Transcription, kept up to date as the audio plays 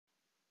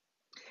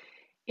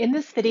In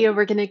this video,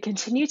 we're going to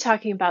continue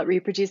talking about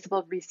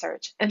reproducible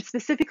research and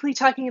specifically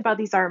talking about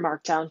these R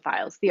Markdown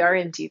files, the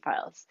RMD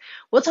files.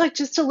 We'll talk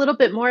just a little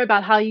bit more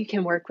about how you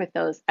can work with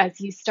those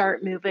as you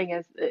start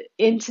moving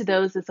into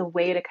those as a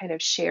way to kind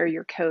of share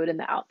your code and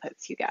the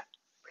outputs you get.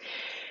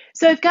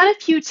 So I've got a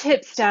few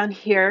tips down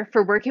here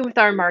for working with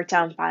R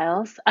Markdown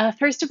files.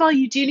 First of all,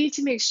 you do need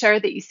to make sure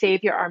that you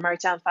save your R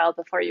Markdown file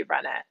before you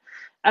run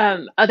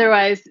it.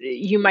 Otherwise,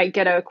 you might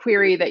get a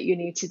query that you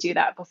need to do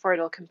that before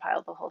it'll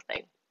compile the whole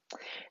thing.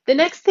 The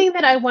next thing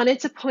that I wanted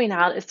to point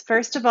out is,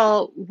 first of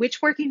all,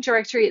 which working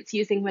directory it's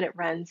using when it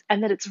runs,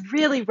 and that it's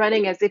really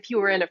running as if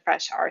you were in a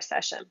fresh R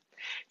session.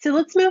 So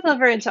let's move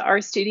over into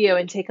RStudio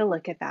and take a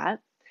look at that.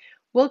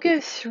 We'll go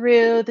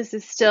through, this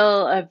is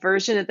still a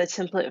version of the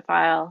template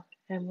file,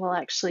 and we'll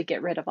actually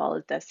get rid of all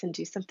of this and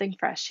do something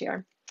fresh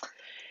here.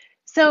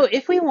 So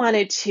if we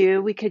wanted to,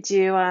 we could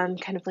do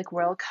kind of like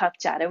World Cup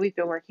data. We've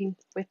been working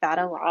with that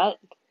a lot.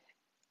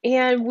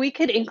 And we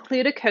could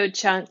include a code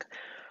chunk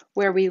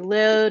where we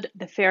load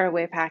the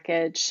Faraway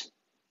package,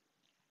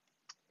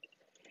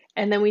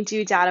 and then we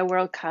do data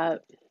World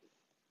Cup.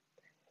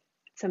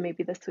 So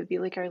maybe this would be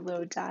like our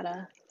load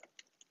data.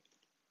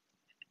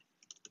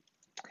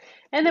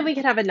 And then we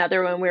could have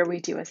another one where we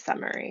do a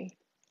summary.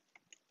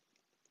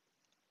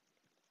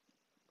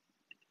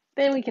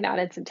 Then we can add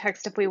in some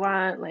text if we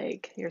want,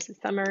 like here's a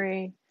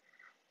summary.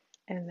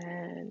 And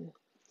then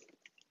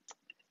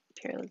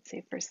here, let's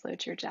say first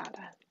load your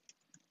data.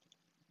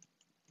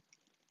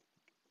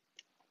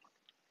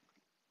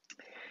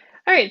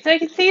 All right, so I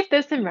can save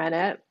this and run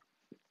it.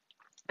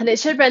 And it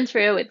should run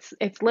through.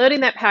 It's loading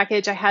that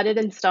package. I had it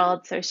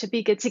installed, so it should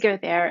be good to go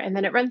there. And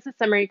then it runs the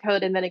summary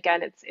code, and then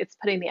again, it's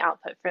putting the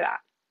output for that.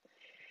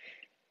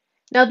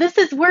 Now this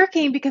is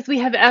working because we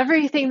have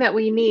everything that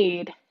we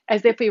need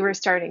as if we were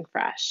starting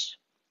fresh.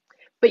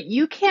 But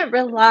you can't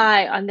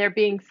rely on there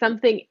being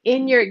something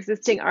in your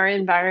existing R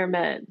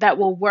environment that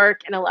will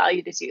work and allow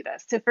you to do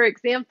this. So for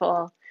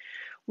example,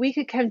 we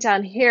could come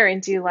down here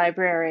and do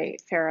library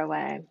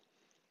Faraway.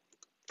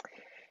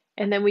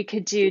 And then we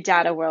could do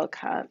data World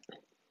Cup.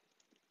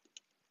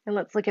 And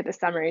let's look at the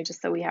summary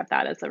just so we have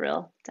that as a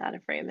real data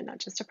frame and not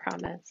just a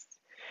promise.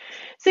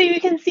 So you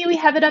can see we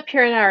have it up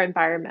here in our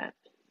environment.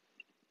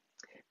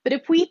 But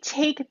if we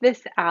take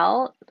this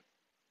out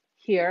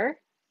here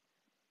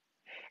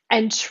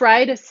and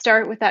try to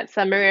start with that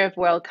summary of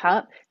World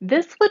Cup,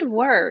 this would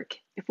work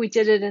if we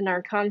did it in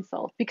our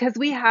console because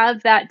we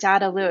have that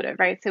data loaded,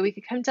 right? So we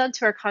could come down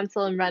to our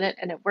console and run it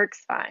and it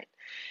works fine.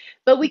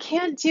 But we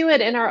can't do it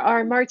in our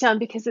R Markdown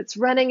because it's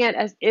running it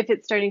as if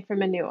it's starting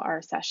from a new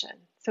R session.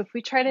 So if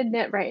we try to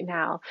knit right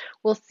now,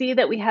 we'll see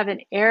that we have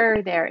an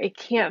error there. It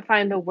can't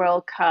find the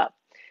World Cup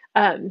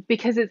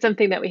because it's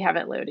something that we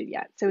haven't loaded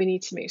yet. So we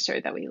need to make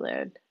sure that we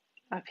load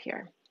up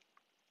here.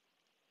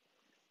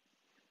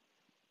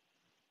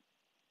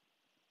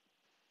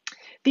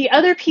 The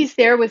other piece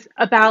there was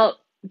about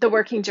the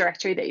working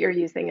directory that you're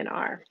using in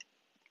R.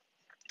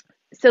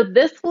 So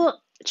this will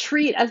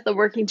treat as the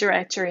working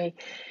directory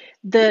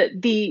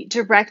the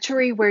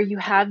directory where you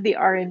have the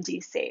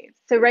RMD saved.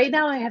 So right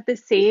now I have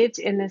this saved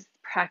in this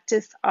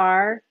practice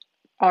R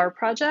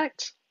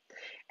project.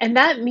 And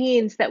that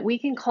means that we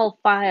can call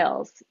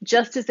files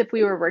just as if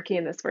we were working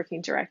in this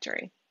working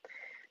directory.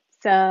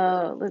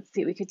 So let's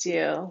see, we could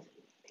do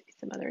maybe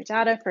some other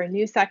data for a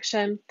new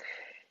section.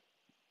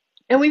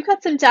 And we've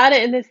got some data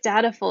in this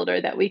data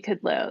folder that we could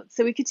load.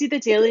 So we could do the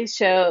daily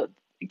show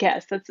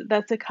guess.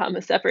 That's a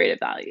comma separated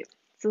value.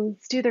 So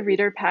let's do the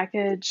reader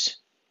package.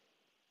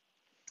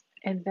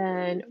 And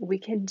then we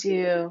can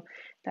do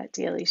that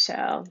daily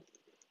show.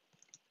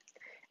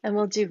 And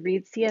we'll do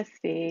read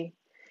CSV.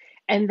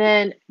 And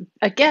then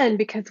again,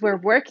 because we're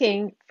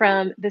working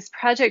from this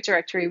project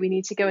directory, we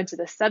need to go into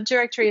the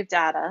subdirectory of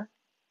data.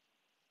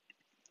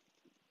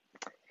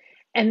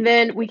 And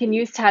then we can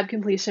use tab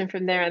completion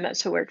from there, and that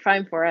should work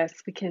fine for us.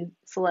 We can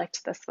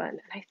select this one. And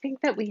I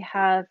think that we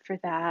have for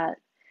that,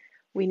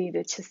 we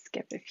needed to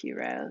skip a few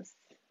rows,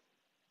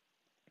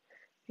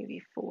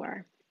 maybe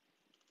 4.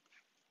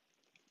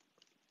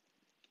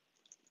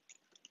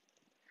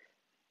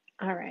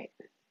 All right,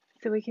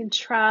 so we can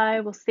try,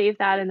 we'll save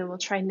that, and then we'll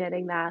try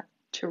knitting that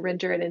to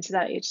render it into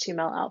that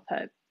HTML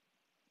output.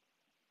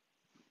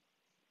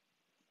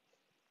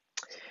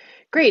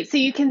 Great, so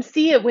you can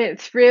see it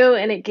went through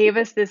and it gave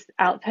us this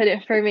output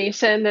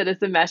information that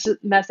is a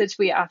message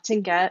we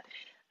often get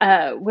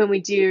when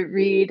we do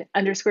read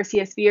underscore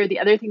CSV or the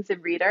other things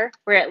in Reader,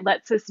 where it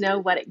lets us know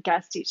what it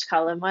guessed each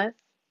column was.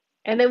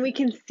 And then we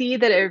can see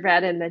that it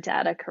read in the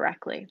data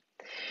correctly.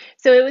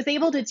 So it was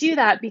able to do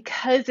that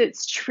because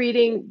it's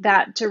treating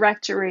that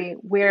directory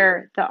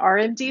where the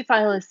RMD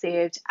file is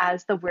saved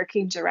as the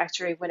working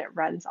directory when it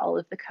runs all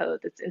of the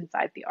code that's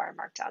inside the R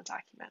Markdown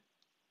document.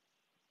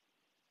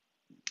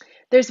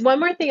 There's one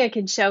more thing I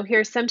can show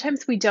here.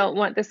 Sometimes we don't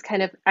want this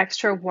kind of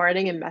extra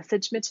warning and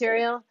message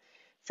material.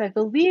 So I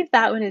believe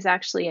that one is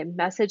actually a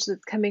message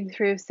that's coming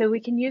through. So we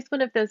can use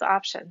one of those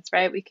options,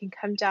 right? We can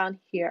come down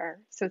here.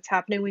 So it's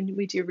happening when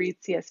we do read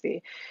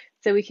CSV.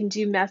 So we can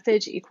do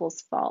message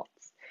equals false.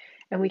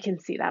 And we can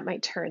see that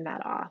might turn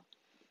that off.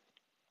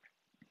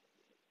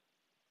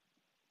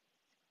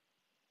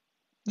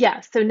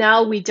 Yeah, so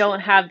now we don't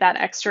have that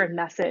extra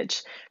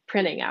message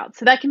printing out.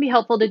 So that can be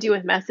helpful to do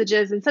with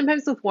messages and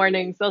sometimes with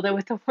warnings, although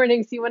with the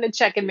warnings, you want to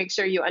check and make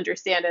sure you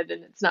understand it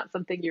and it's not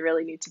something you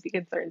really need to be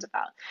concerned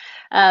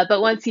about.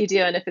 But once you do,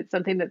 and if it's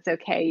something that's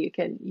okay,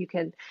 you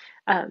can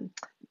um,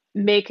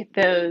 make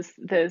those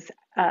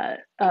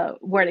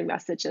warning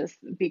messages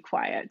be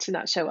quiet to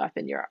not show up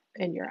in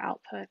your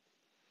output.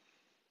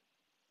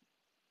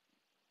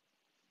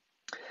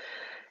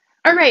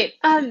 All right.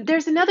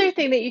 There's another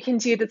thing that you can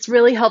do that's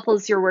really helpful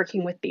as you're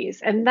working with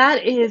these, and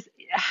that is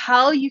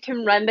how you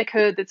can run the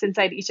code that's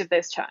inside each of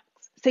those chunks.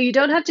 So you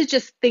don't have to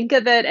just think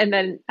of it and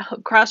then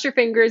cross your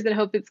fingers and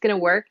hope it's going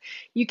to work.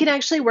 You can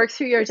actually work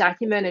through your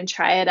document and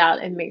try it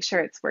out and make sure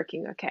it's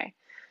working okay.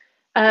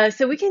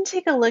 So we can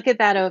take a look at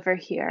that over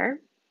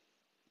here.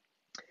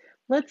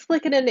 Let's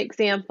look at an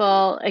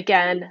example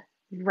again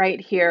right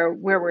here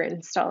where we're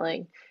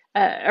installing,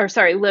 or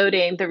sorry,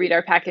 loading the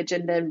reader package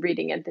and then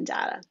reading in the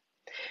data.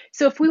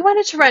 So if we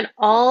wanted to run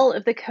all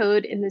of the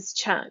code in this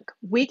chunk,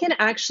 we can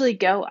actually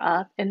go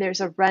up and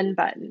there's a run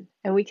button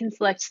and we can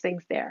select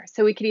things there.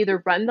 So we can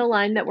either run the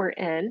line that we're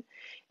in.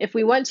 If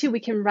we want to, we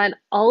can run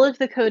all of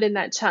the code in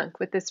that chunk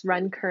with this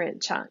run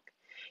current chunk.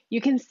 You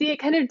can see it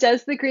kind of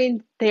does the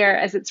green there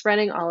as it's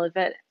running all of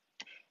it.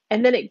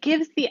 And then it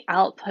gives the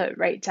output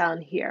right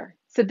down here.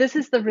 So this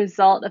is the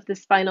result of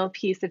this final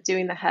piece of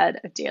doing the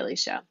head of Daily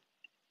Show.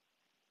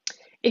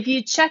 If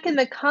you check in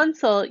the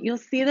console, you'll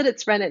see that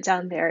it's run it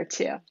down there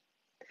too.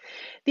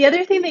 The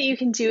other thing that you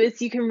can do is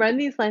you can run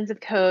these lines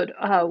of code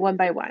one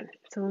by one.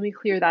 So let me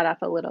clear that up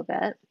a little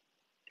bit.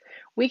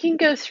 We can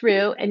go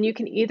through and you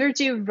can either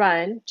do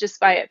run just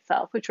by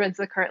itself, which runs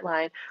the current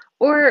line,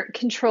 or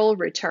control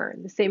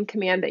return, the same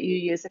command that you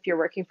use if you're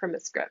working from a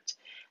script.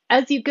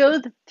 As you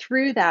go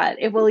through that,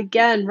 it will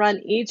again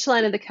run each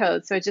line of the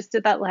code. So I just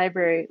did that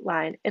library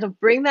line. It'll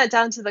bring that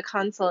down to the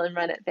console and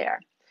run it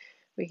there.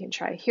 We can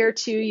try here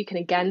too. You can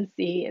again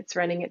see it's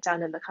running it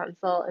down in the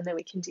console, and then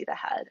we can do the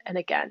head. And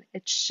again,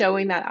 it's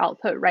showing that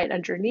output right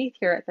underneath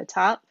here at the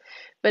top,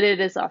 but it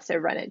is also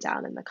run it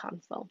down in the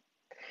console.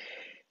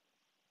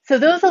 So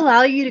those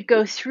allow you to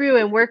go through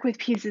and work with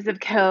pieces of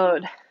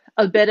code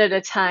a bit at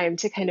a time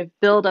to kind of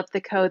build up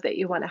the code that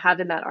you want to have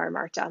in that R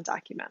Markdown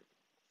document.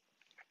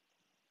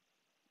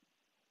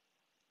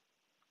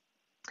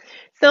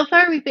 So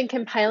far, we've been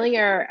compiling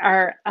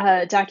our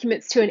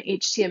documents to an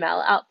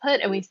HTML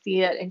output, and we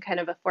see it in kind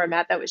of a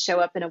format that would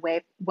show up in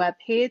a web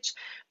page.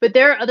 But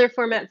there are other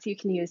formats you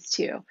can use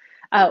too.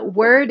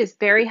 Word is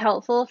very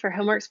helpful for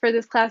homeworks for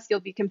this class. You'll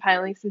be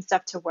compiling some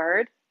stuff to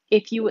Word.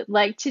 If you would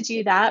like to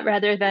do that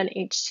rather than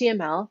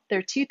HTML, there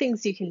are two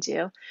things you can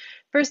do.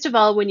 First of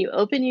all, when you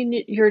open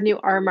your new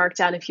R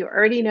Markdown, if you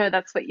already know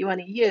that's what you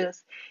want to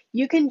use,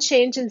 you can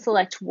change and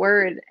select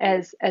Word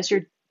as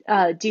your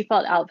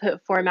default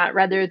output format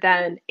rather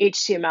than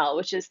HTML,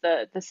 which is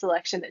the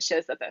selection that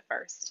shows up at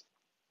first.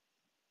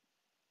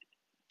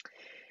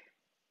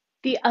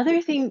 The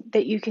other thing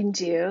that you can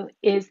do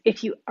is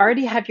if you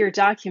already have your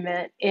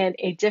document in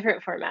a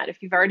different format,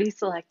 if you've already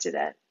selected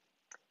it,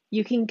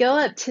 you can go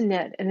up to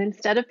knit, and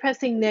instead of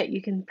pressing knit,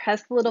 you can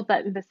press the little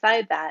button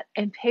beside that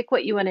and pick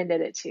what you want to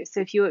knit it to.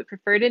 So if you would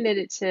prefer to knit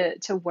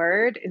it to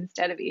Word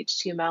instead of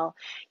HTML,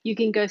 you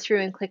can go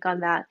through and click on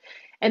that.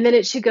 And then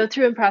it should go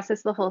through and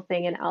process the whole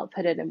thing and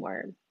output it in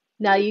Word.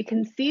 Now you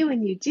can see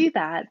when you do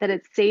that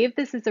it's saved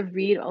this as a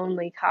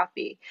read-only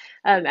copy,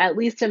 at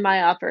least in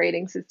my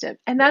operating system.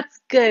 And that's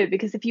good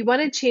because if you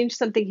want to change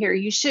something here,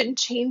 you shouldn't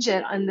change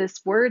it on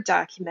this Word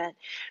document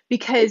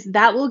because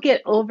that will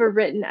get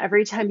overwritten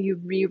every time you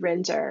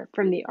re-render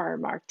from the R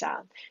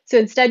Markdown. So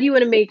instead you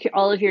want to make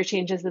all of your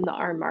changes in the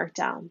R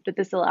Markdown, but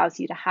this allows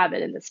you to have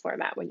it in this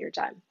format when you're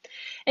done.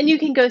 And you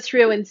can go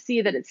through and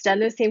see that it's done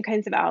those same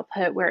kinds of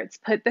output where it's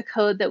put the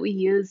code that we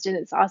used and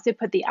it's also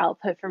put the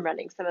output from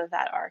running some of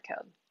that R code.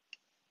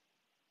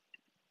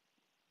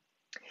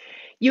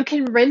 You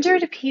can render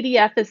to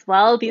PDF as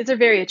well. These are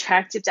very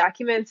attractive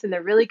documents and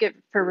they're really good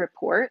for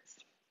reports.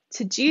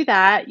 To do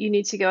that, you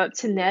need to go up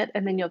to knit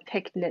and then you'll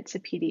pick knit to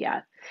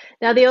PDF.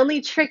 Now, the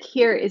only trick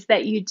here is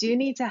that you do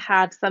need to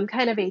have some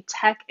kind of a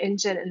tech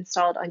engine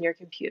installed on your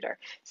computer,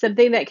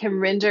 something that can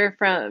render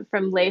from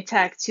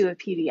LaTeX to a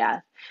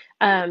PDF.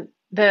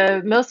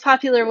 The most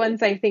popular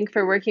ones, I think,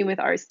 for working with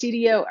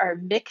RStudio are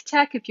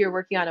MikTeX if you're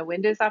working on a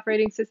Windows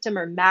operating system,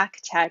 or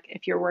MacTeX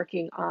if you're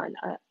working on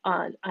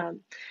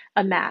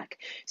a Mac.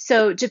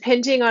 So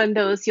depending on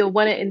those, you'll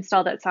want to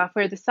install that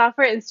software. The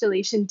software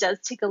installation does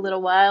take a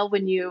little while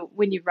when you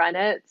run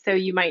it, so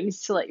you might need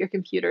to let your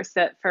computer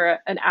sit for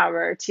an hour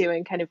or two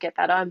and kind of get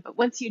that on. But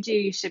once you do,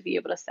 you should be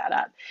able to set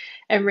up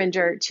and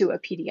render to a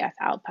PDF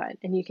output.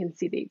 And you can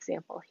see the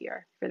example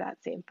here for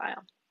that same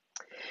file.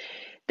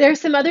 There are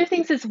some other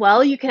things as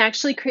well. You can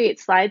actually create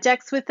slide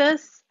decks with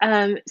this.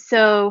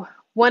 So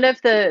one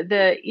of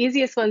the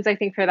easiest ones I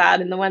think for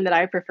that, and the one that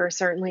I prefer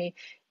certainly,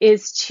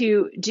 is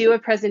to do a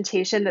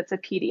presentation that's a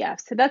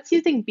PDF. So that's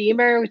using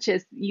Beamer, which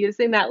is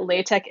using that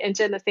LaTeX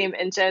engine, the same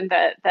engine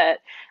that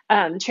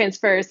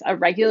transfers a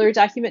regular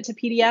document to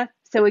PDF.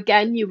 So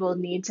again, you will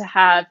need to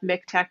have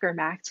MikTeX or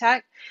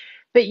MacTeX.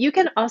 But you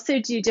can also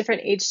do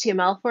different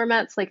HTML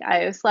formats like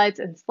IO slides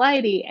and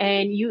Slidey,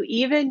 and you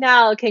even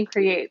now can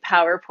create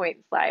PowerPoint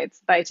slides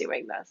by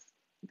doing this.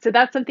 So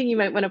that's something you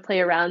might want to play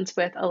around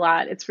with a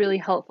lot. It's really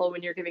helpful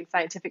when you're giving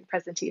scientific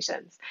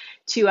presentations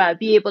to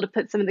be able to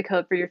put some of the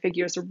code for your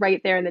figures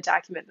right there in the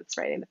document that's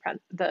writing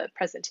the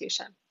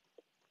presentation.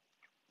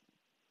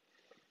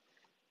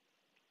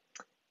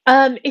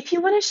 If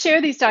you want to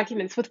share these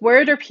documents with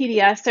Word or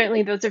PDF,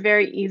 certainly those are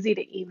very easy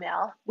to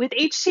email. With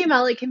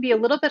HTML, it can be a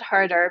little bit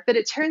harder, but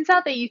it turns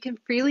out that you can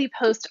freely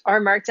post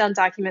R Markdown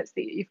documents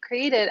that you've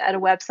created at a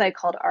website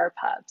called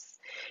RPubs.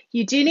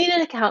 You do need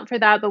an account for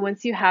that, but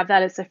once you have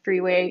that, it's a free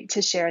way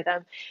to share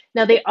them.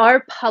 Now, they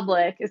are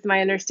public, is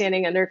my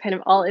understanding, under kind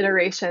of all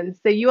iterations,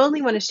 so you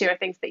only want to share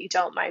things that you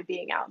don't mind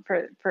being out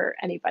for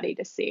anybody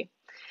to see.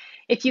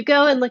 If you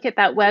go and look at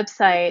that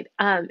website,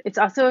 it's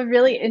also a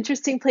really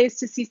interesting place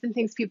to see some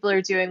things people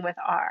are doing with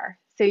R.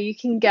 So you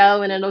can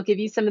go and it'll give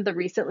you some of the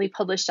recently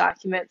published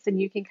documents, and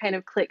you can kind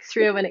of click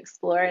through and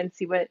explore and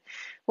see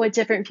what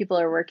different people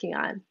are working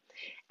on.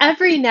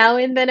 Every now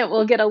and then it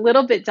will get a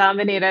little bit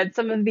dominated.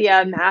 Some of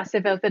the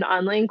massive open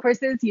online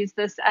courses use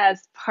this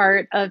as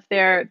part of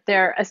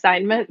their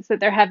assignments that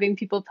they're having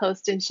people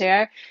post and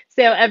share.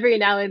 So every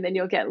now and then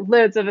you'll get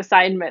loads of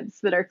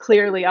assignments that are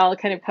clearly all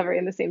kind of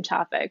covering the same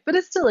topic, but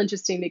it's still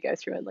interesting to go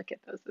through and look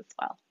at those as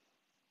well.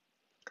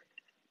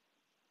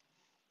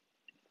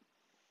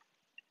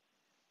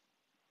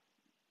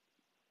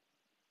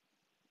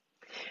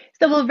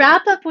 So we'll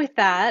wrap up with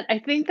that. I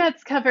think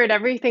that's covered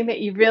everything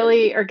that you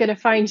really are going to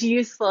find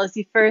useful as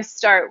you first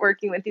start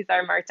working with these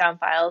R Markdown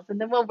files,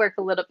 and then we'll work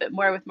a little bit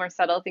more with more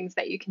subtle things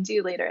that you can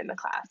do later in the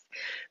class.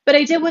 But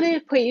I did want to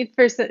point you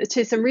first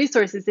to some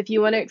resources if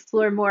you want to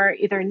explore more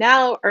either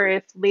now or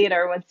if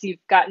later, once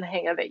you've gotten the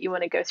hang of it, you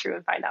want to go through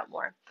and find out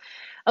more.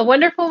 A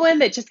wonderful one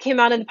that just came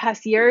out in the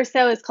past year or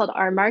so is called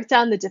R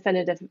Markdown, the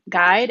Definitive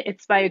Guide.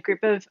 It's by a group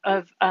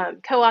of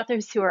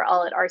co-authors who are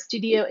all at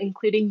RStudio,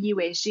 including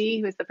Yue Ji,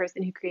 who is the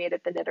person who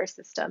created the knitr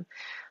system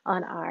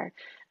on R.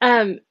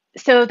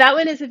 So that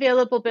one is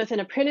available both in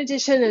a print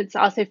edition and it's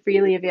also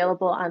freely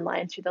available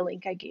online through the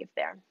link I gave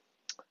there.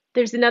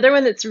 There's another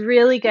one that's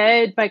really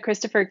good by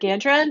Christopher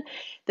Gandron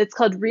that's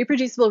called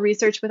Reproducible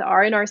Research with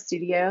R in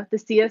RStudio. The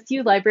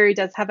CSU library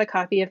does have a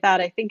copy of that.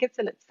 I think it's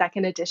in its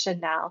second edition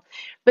now.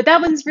 But that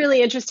one's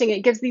really interesting.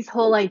 It gives these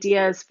whole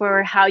ideas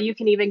for how you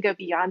can even go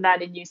beyond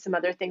that and use some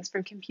other things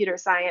from computer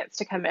science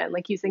to come in,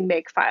 like using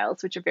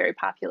makefiles, which are very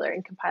popular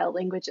in compiled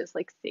languages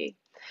like C.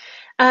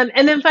 And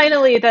then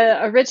finally,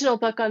 the original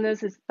book on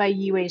this is by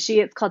Yue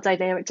Ji. It's called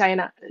Dynamic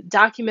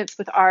Documents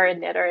with R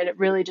and knitr, and it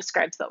really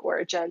describes the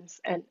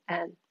origins and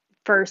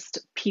first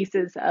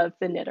pieces of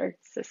the knitr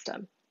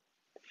system.